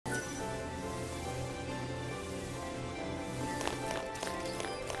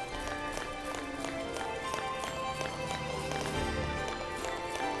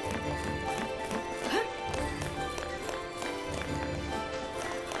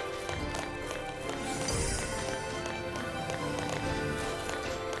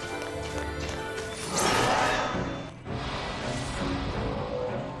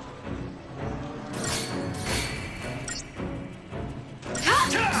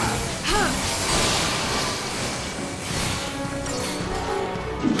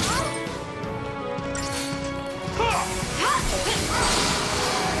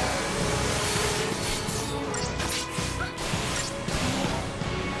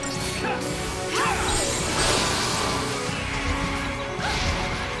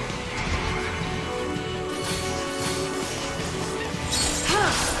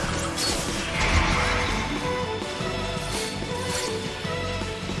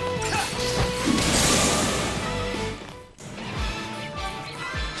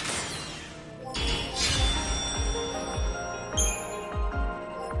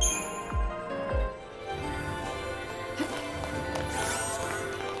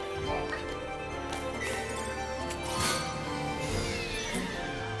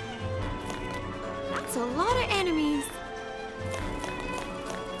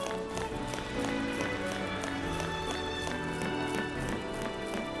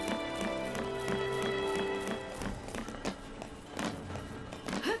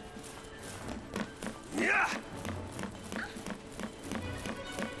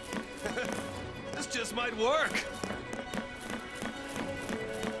might work.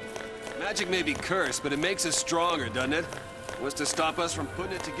 Magic may be cursed, but it makes us stronger, doesn't it? What's to stop us from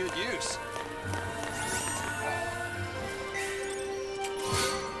putting it to good use?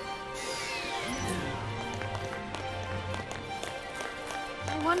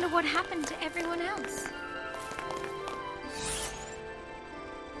 I wonder what happened to everyone else.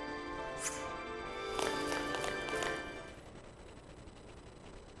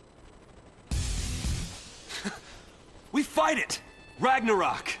 We fight it!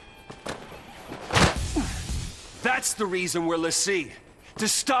 Ragnarok! That's the reason we're l'Cie. To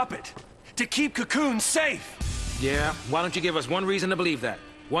stop it. To keep Cocoon safe. Yeah, why don't you give us one reason to believe that?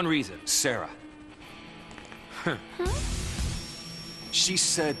 One reason. Sarah. She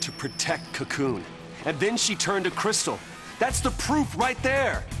said to protect Cocoon. And then she turned to Crystal. That's the proof right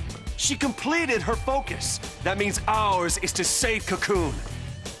there. She completed her focus. That means ours is to save Cocoon.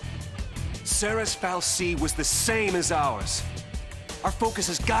 Sarah's fal'Cie was the same as ours. Our focus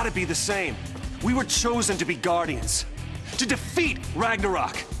has got to be the same. We were chosen to be Guardians. To defeat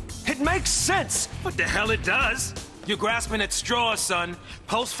Ragnarok. It makes sense! What the hell it does? You're grasping at straws, son.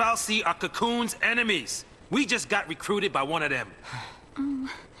 Post-fal'Cie are Cocoon's enemies. We just got recruited by one of them.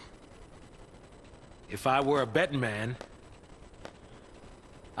 If I were a betting man,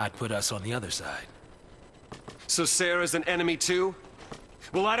 I'd put us on the other side. So Sarah's an enemy too?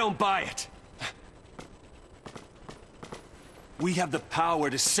 Well, I don't buy it. We have the power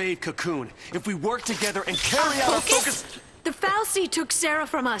to save Cocoon if we work together and carry out our focus. The fal'Cie took Sarah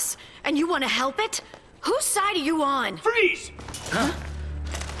from us, and you want to help it? Whose side are you on? Freeze! Huh?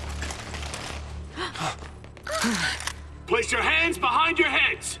 Place your hands behind your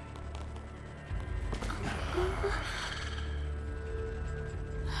heads!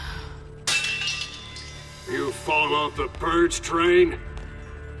 You fall off the purge train?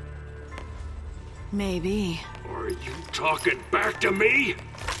 Maybe. Or are you talking back to me?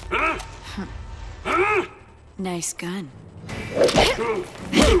 Huh? Huh? Nice gun.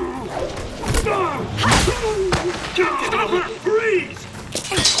 Stop her! Freeze!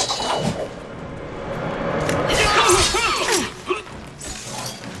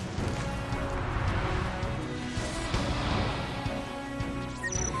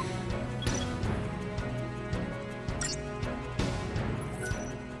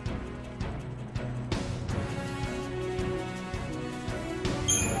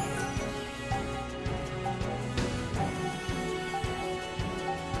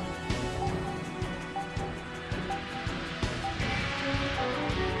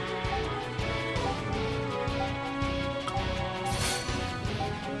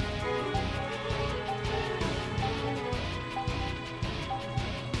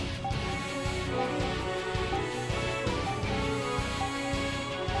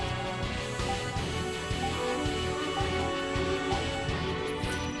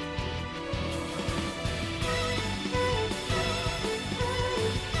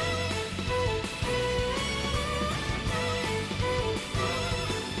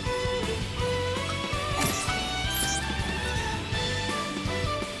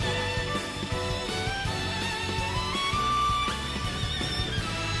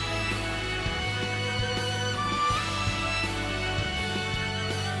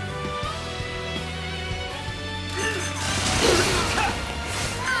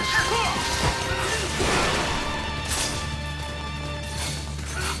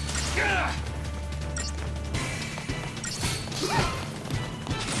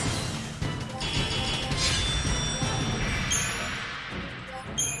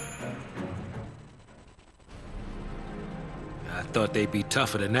 I thought they'd be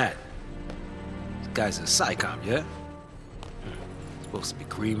tougher than that. This guy's a PSICOM, yeah? Supposed to be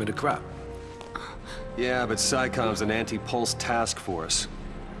cream of the crop. Yeah, but PSICOM's an anti-pulse task force.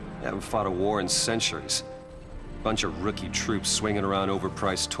 They haven't fought a war in centuries. Bunch of rookie troops swinging around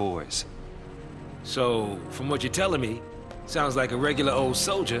overpriced toys. So, from what you're telling me, sounds like a regular old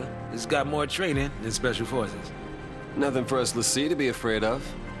soldier that's got more training than special forces. Nothing for us l'Cie to be afraid of.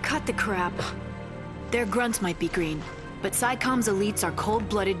 Cut the crap. Their grunts might be green, but PSICOM's elites are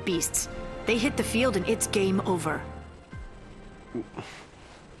cold-blooded beasts. They hit the field and it's game over.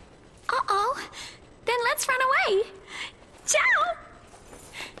 Uh-oh. Then let's run away. Ciao!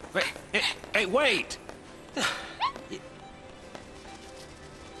 Wait, hey, wait!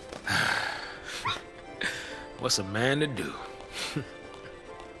 What's a man to do?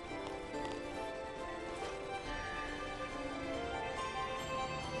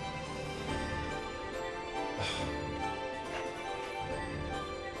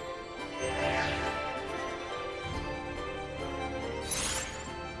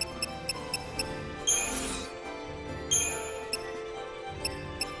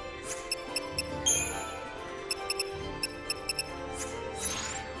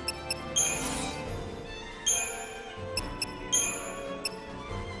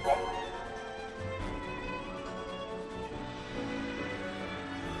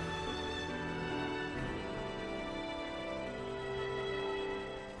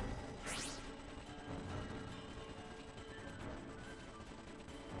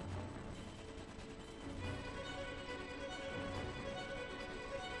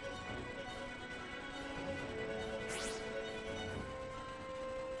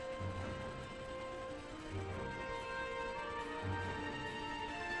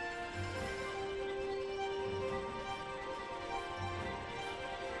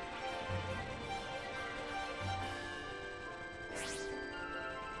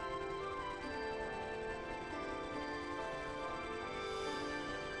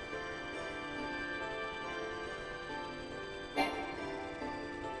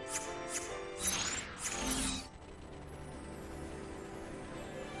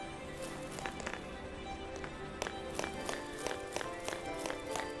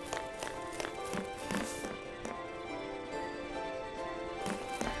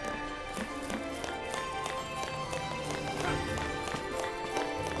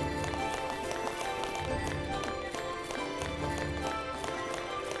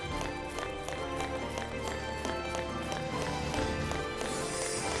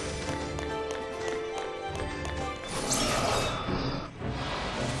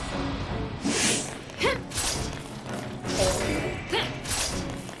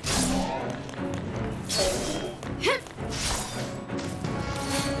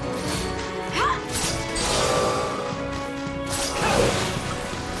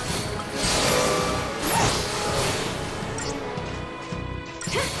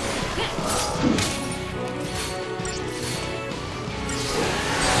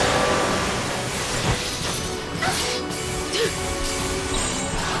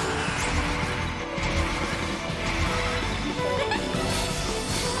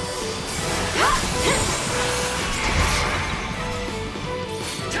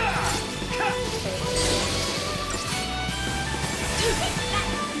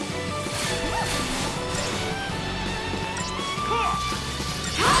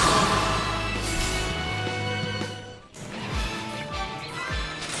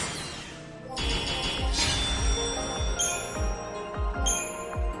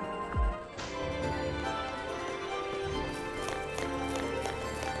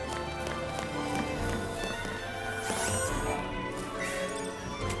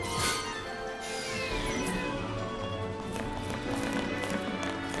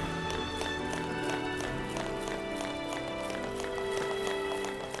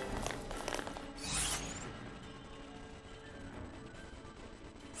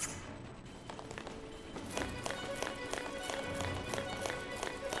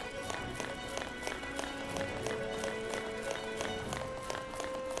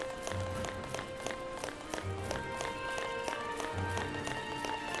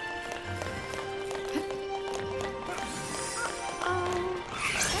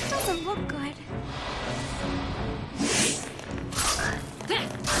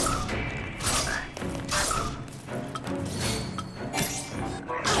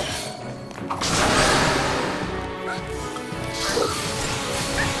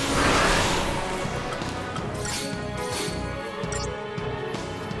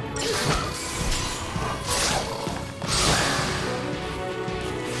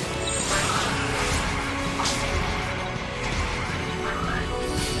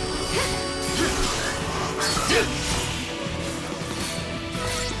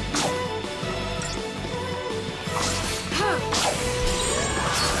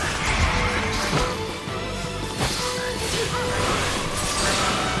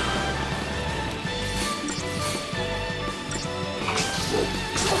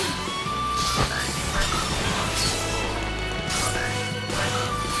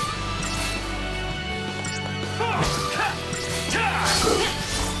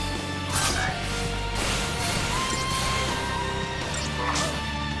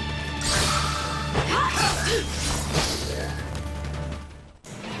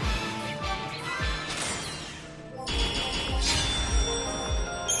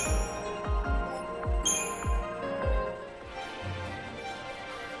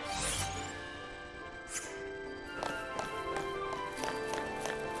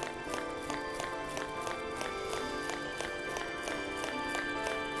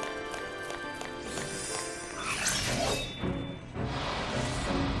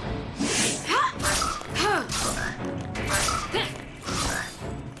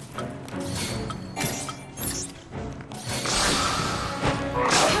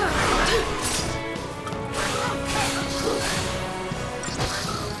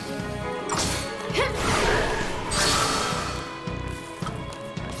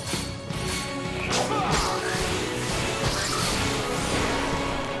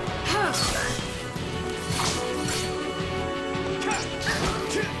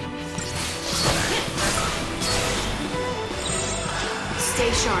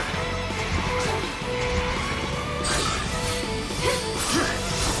 Stay sharp.